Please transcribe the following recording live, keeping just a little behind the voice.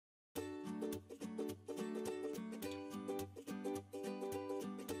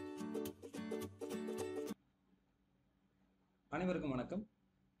அனைவருக்கும் வணக்கம்.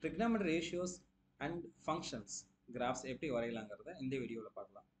 Trigonometry ratios and functions graphs எப்படி வரையலாங்கிறத இந்த வீடியோவில்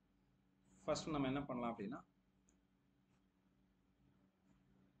பார்க்கலாம். ஃபர்ஸ்ட் நம்ம என்ன பண்ணலாம் அப்படின்னா,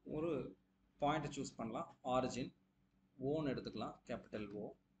 ஒரு பாயிண்ட் சூஸ் பண்ணலாம். ஆரிஜின் ஓன்னு எடுத்துக்கலாம். கேபிட்டல் ஓ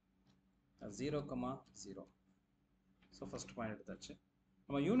 0,0. ஸோ ஃபர்ஸ்ட் பாயிண்ட் எடுத்தாச்சு.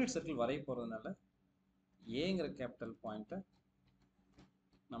 நம்ம யூனிட் சர்க்கிள் வரைய போகிறதுனால ஏங்கிற கேபிட்டல் பாயிண்ட்டை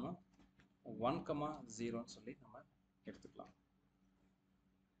நம்ம 1,0ன்னு சொல்லி நம்ம எடுத்துக்கலாம்.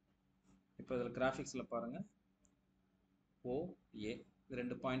 இப்போ இதில் கிராஃபிக்ஸில் பாருங்கள், ஓ ஏ இது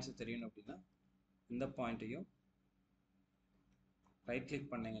ரெண்டு பாயிண்ட்ஸ் தெரியணும் அப்படின்னா இந்த பாயிண்ட்டையும் ரைட் கிளிக்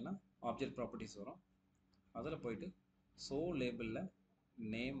பண்ணிங்கன்னா ஆப்ஜெக்ட் ப்ராப்பர்ட்டிஸ் வரும். அதில் போயிட்டு ஸோ லேபிளில்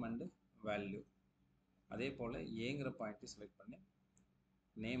நேம் அண்டு வேல்யூ, அதே போல் ஏங்கிற பாயிண்ட்டை செலக்ட் பண்ணி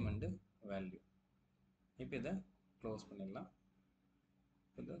நேம் அண்டு வேல்யூ. இப்போ இதை க்ளோஸ் பண்ணிடலாம்,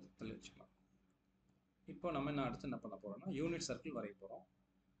 இதை தள்ளி வச்சுக்கலாம். இப்போ நம்ம அடுத்து என்ன பண்ண போகிறோம்னா யூனிட் சர்க்கிள் வரைய போகிறோம்.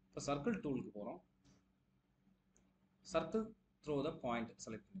 இப்போ சர்க்கிள் டூலுக்கு போகிறோம். Circle through the point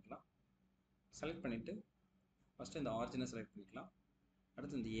select பண்ணிக்கலாம். செலக்ட் பண்ணிவிட்டு ஃபஸ்ட்டு இந்த ஆரிஜினை செலக்ட் பண்ணிக்கலாம்.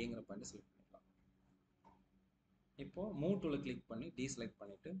 அடுத்து இந்த ஏங்கிற பாயிண்ட்டை செலக்ட் பண்ணிக்கலாம். இப்போது மூவ் டூலை கிளிக் பண்ணி டீசெலக்ட்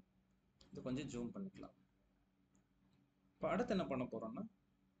பண்ணிவிட்டு இது கொஞ்சம் ஜூம் பண்ணிக்கலாம். இப்போ அடுத்து என்ன பண்ண போகிறோம்னா,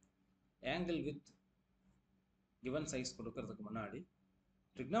 ஆங்கிள் வித் கிவன் சைஸ் கொடுக்கறதுக்கு முன்னாடி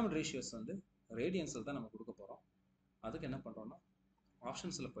ட்ரிக்னாமெட்ரி ரேஷியோஸ் வந்து ரேடியன்ஸில் தான் நம்ம கொடுக்க போகிறோம். அதுக்கு என்ன பண்ணுறோன்னா,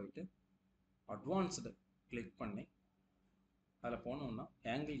 ஆப்ஷன்ஸில் போயிட்டு அட்வான்ஸ்டு கிளிக் பண்ணி அதில் போனோம்னா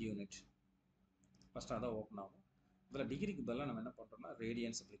ஆங்கிள் யூனிட் ஃபஸ்ட்டு அதான் ஓப்பன் ஆகும். இதில் டிகிரிக்கு பதிலாக நம்ம என்ன பண்ணுறோம்னா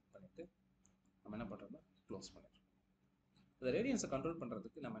ரேடியன்ஸை கிளிக் பண்ணிவிட்டு நம்ம என்ன பண்ணுறோம்னா க்ளோஸ் பண்ணிடுறோம். இந்த ரேடியன்ஸை கண்ட்ரோல்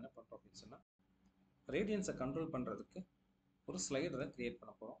பண்ணுறதுக்கு நம்ம என்ன பண்ணுறோம் அப்படின்னு சொன்னால், ரேடியன்ஸை கண்ட்ரோல் பண்ணுறதுக்கு ஒரு ஸ்லைடரை க்ரியேட்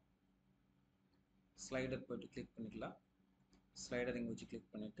பண்ண போகிறோம். ஸ்லைடர் போய்ட்டு கிளிக் பண்ணிக்கலாம். ஸ்லைடர் இங்கே வச்சு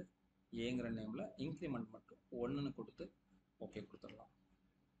கிளிக் பண்ணிவிட்டு ஏங்கிற நேமில் இன்க்ரிமெண்ட் மட்டும் 1ன்னு கொடுத்து ஓகே கொடுத்துடலாம்.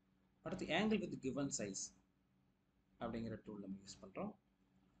 அடுத்து ஆங்கிள் வித் கிவன் சைஸ் அப்படிங்கிற டூல் நம்ம யூஸ் பண்ணுறோம்.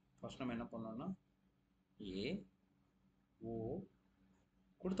 ஃபர்ஸ்ட் நம்ம என்ன பண்ணோம்னா ஏ ஓ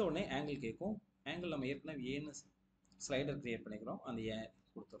கொடுத்த உடனே ஆங்கிள் கேட்கும். ஆங்கிள் நம்ம ஏற்கனவே ஏன்னு ஸ்லைடர் க்ரியேட் பண்ணிக்கிறோம், அந்த ஏ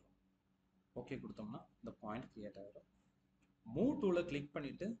கொடுத்துட்றோம். ஓகே கொடுத்தோம்னா இந்த பாயிண்ட் க்ரியேட் ஆகிடும். மூவ் டூலை கிளிக்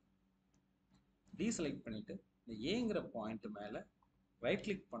பண்ணிவிட்டு டீசெலக்ட் பண்ணிவிட்டு இந்த ஏங்கிற பாயிண்ட் மேலே ரைட்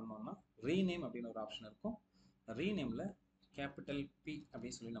கிளிக் பண்ணோம்னா ரீநேம் அப்படின்னு ஒரு ஆப்ஷன் இருக்கும். ரீநேமில் கேபிட்டல் பி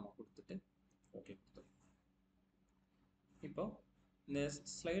அப்படின்னு சொல்லி நம்ம கொடுத்துட்டு ஓகே கொடுத்துருவோம். இப்போ இந்த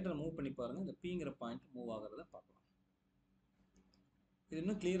ஸ்லைடரை மூவ் பண்ணி பாருங்கள், இந்த பிங்கிற பாயிண்ட் மூவ் ஆகிறத பார்க்கலாம். இது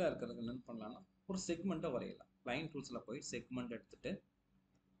இன்னும் கிளியராக இருக்கிறதுக்கு என்ன பண்ணலாம்னா, ஒரு செக்மெண்ட்டை வரையலாம். லைன் டூல்ஸில் போய் செக்மெண்ட் எடுத்துட்டு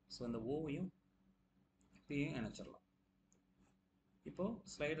ஸோ இந்த ஓவையும் பியையும் இணைச்சிடலாம். இப்போது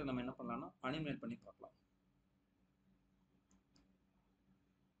ஸ்லைடரை நம்ம என்ன பண்ணலாம்னா அனிமேட் பண்ணி பார்க்கலாம்.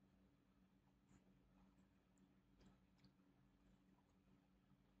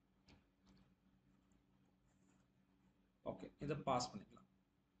 ஓகே, இதை பாஸ் பண்ணிக்கலாம்.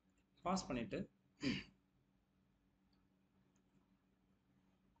 பாஸ் பண்ணிவிட்டு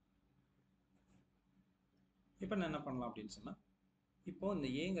இப்போ நான் என்ன பண்ணலாம் அப்படின்னு சொன்னால், இப்போது இந்த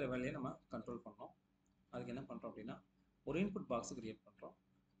ஏங்கிற வேலையை நம்ம கண்ட்ரோல் பண்ணோம். அதுக்கு என்ன பண்ணுறோம் அப்படின்னா, ஒரு இன்புட் பாக்ஸை க்ரியேட் பண்ணுறோம்.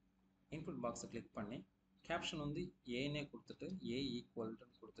 இன்புட் பாக்ஸை கிளிக் பண்ணி கேப்ஷன் வந்து ஏன்னே கொடுத்துட்டு ஏ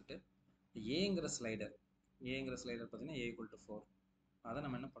ஈக்குவல்ட்டுன்னு கொடுத்துட்டு ஏங்கிற ஸ்லைடர் பார்த்தீங்கன்னா ஏ ஈக்குவல் டு 4 அதை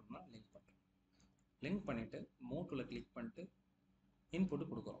நம்ம என்ன பண்ணுறோம்னா லிங்க் பண்ணுறோம். லிங்க் பண்ணிவிட்டு மூவ் டூலை கிளிக் பண்ணிட்டு இன்புட்டு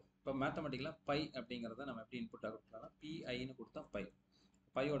கொடுக்குறோம். இப்போ மேத்தமெட்டிக்கலாக பை அப்படிங்கிறத நம்ம எப்படி இன்புட்டாக கொடுக்கலாம், பிஐன்னு கொடுத்தா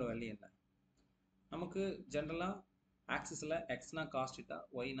பையோட வேல்யூ என்ன. நமக்கு ஜென்ரலாக ஆக்சிஸில் எக்ஸ்னா காஸ் டீட்டா,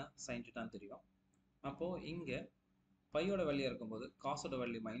 ஒய்னா சைன் டீட்டான்னு தெரியும். அப்போது இங்கே பையோட வேல்யூ இருக்கும்போது காஸோட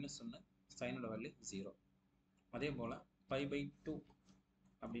வேல்யூ -1, சைனோட வேல்யூ 0. அதே போல் π/2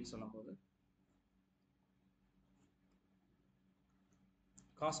 அப்படின்னு சொல்லும்போது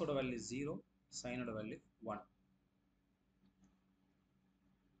காஸோட வேல்யூ 0, சைனோட வேல்யூ 1.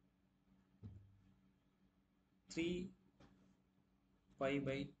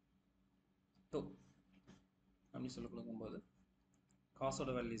 π/2 அப்படின்னு சொல்லி கொடுக்கும்போது காஸோட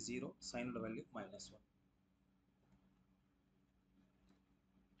வேல்யூ 0, சைனோட வேல்யூ -1.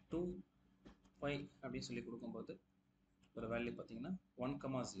 2π அப்படின்னு சொல்லி கொடுக்கும்போது ஒரு வேல்யூ பார்த்தீங்கன்னா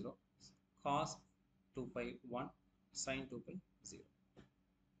 1,0, காஸ் 2π 1, சைன் 2π 0.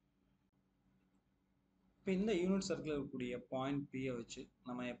 இப்போ இந்த யூனிட் சர்க்கிள் இருக்கக்கூடிய பாயிண்ட் பியை வச்சு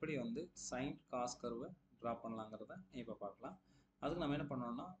நம்ம எப்படி வந்து சைன் காஸ் கர்வை ட்ரா பண்ணலாங்கிறத இப்போ பார்க்கலாம். அதுக்கு நம்ம என்ன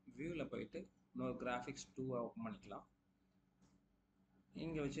பண்ணோம்னா வியூவில் போயிட்டு இன்னொரு கிராஃபிக்ஸ் 2 ஓப்பன் பண்ணிக்கலாம்.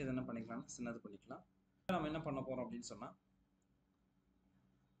 இங்கே வச்சு இதை என்ன பண்ணிக்கலாம்னா சின்னது பண்ணிக்கலாம். நம்ம என்ன பண்ண போகிறோம் அப்படின்னு சொன்னால்,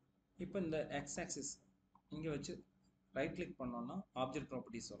 இப்போ இந்த எக்ஸ் ஆக்சிஸ் இங்கே வச்சு ரைட் கிளிக் பண்ணோம்னா ஆப்ஜெக்ட்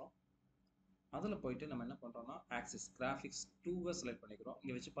ப்ராப்பர்ட்டிஸ் வரும். அதில் போயிட்டு நம்ம என்ன பண்ணுறோம்னா ஆக்சிஸ் கிராஃபிக்ஸ் 2 செலக்ட் பண்ணிக்கிறோம்.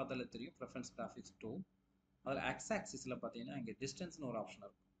 இங்கே வச்சு பார்த்தாலே தெரியும் ப்ரெஃபரன்ஸ் கிராஃபிக்ஸ் 2. அதில் எக்ஸ் ஆக்சிஸில் பார்த்தீங்கன்னா இங்கே டிஸ்டன்ஸ்னு ஒரு ஆப்ஷன்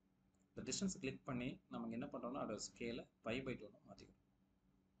இருக்கும். இந்த டிஸ்டன்ஸ் கிளிக் பண்ணி நம்ம என்ன பண்ணுறோம்னா அதோட ஸ்கேலை 5/2 மாற்றிக்கிறோம்.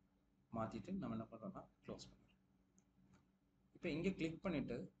 மாற்றிட்டு நம்ம என்ன பண்ணுறோம்னா க்ளோஸ் பண்ணுறோம். இப்போ இங்கே கிளிக்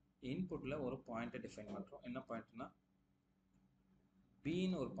பண்ணிவிட்டு இன்புட்டில் ஒரு பாயிண்ட்டை டிஃபைன் பண்ணுறோம். என்ன பாயிண்ட்னா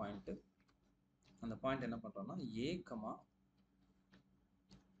பின்னு ஒரு பாயிண்ட்டு. அந்த பாயிண்ட் என்ன பண்ணுறோம்னா ஏ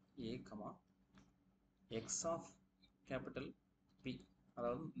comma X of capital B,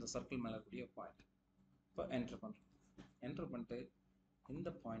 அதாவது இந்த சர்க்கிள் மேலே இருக்கக்கூடிய பாயிண்ட். இப்போ என்ட்ரு பண்ணுறோம். என்ட்ரு பண்ணிட்டு இந்த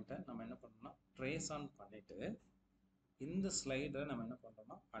பாயிண்ட்டை நம்ம என்ன பண்ணோம்னா ட்ரேஸ் ஆன் பண்ணிவிட்டு இந்த ஸ்லைடரை நம்ம என்ன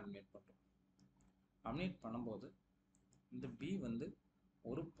பண்ணுறோம்னா அனிமேட் பண்ணுறோம். அனிமேட் பண்ணும்போது இந்த பி வந்து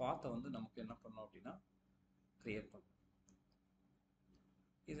ஒரு பாத்தை வந்து நமக்கு என்ன பண்ணோம் அப்படின்னா கிரியேட் பண்ணும்.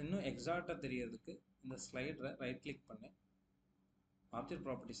 இது இன்னும் எக்ஸாக்டாக தெரியறதுக்கு இந்த ஸ்லைடரை ரைட் கிளிக் பண்ணி ஆப்ஜெக்ட்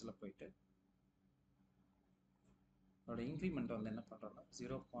ப்ராப்பர்ட்டிஸில் போயிட்டு அதோட இன்க்ரிமெண்ட்டை வந்து என்ன பண்ணுறோம்னா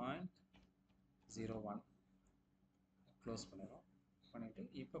 0.01 க்ளோஸ் பண்ணிடுறோம். பண்ணிவிட்டு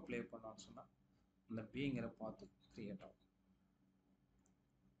இப்போ ப்ளே பண்ணோம்னு சொன்னால் அந்த பிங்கிற பார்த்து க்ரியேட் ஆகும்.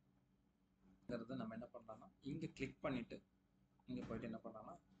 நம்ம என்ன பண்ணலாம்னா இங்கே கிளிக் பண்ணிவிட்டு இங்கே போயிட்டு என்ன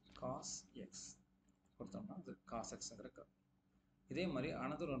பண்ணலாம்னா காஸ் எக்ஸ் கொடுத்தோம்னா அது காஸ் எக்ஸுங்கிற கர்வ். இதே மாதிரி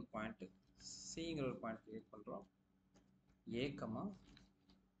அனதர் ஒரு பாயிண்ட்டு சிங்கிற ஒரு பாயிண்ட் கிரியேட் பண்ணுறோம். ஏ கமா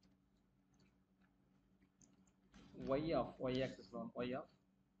y ஆக்சிஸில் வந்து y ஆஃப்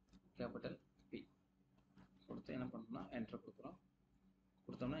கேபிட்டல் பி கொடுத்து என்ன பண்ணுறோம்னா என்டர் கொடுக்குறோம்.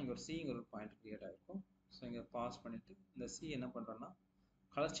 கொடுத்தோம்னா இங்கே ஒரு சிங்கிற ஒரு பாயிண்ட் கிரியேட் ஆகிருக்கும். ஸோ இங்கே பாஸ் பண்ணிவிட்டு இந்த சி என்ன பண்ணுறோன்னா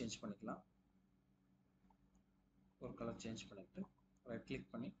கலர் சேஞ்ச் பண்ணிக்கலாம். ஒரு கலர் சேஞ்ச் பண்ணிவிட்டு ரைட்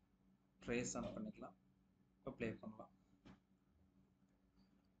கிளிக் பண்ணி ட்ரேஸ் ஆன் பண்ணிக்கலாம். இப்போ ப்ளே பண்ணலாம்.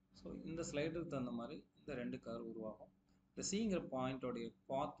 ஸோ இந்த ஸ்லைடருக்கு தகுந்த மாதிரி இந்த 2 கலர் உருவாகும். இந்த சிங்கிற பாயிண்டோடைய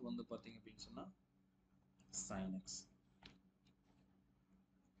பாத் வந்து பார்த்தீங்க அப்படின்னு சொன்னால் sin x.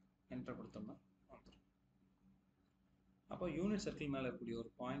 என்டர் கொடுத்தோம்னா வந்துடும். அப்போ யூனிட் சர்க்கிள் மேலே இருக்கக்கூடிய ஒரு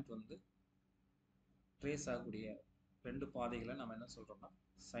பாயிண்ட் வந்து ட்ரேஸ் ஆகக்கூடிய 2 பாதைகளை நம்ம என்ன சொல்கிறோம்னா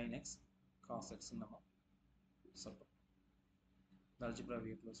sin x cos x நம்ம சொல்கிறோம். இந்த அல்ஜிப்ரா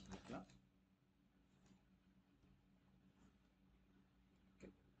வியூ க்ளோஸ் பண்ணிக்கலாம். Okay,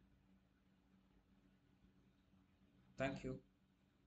 thank you.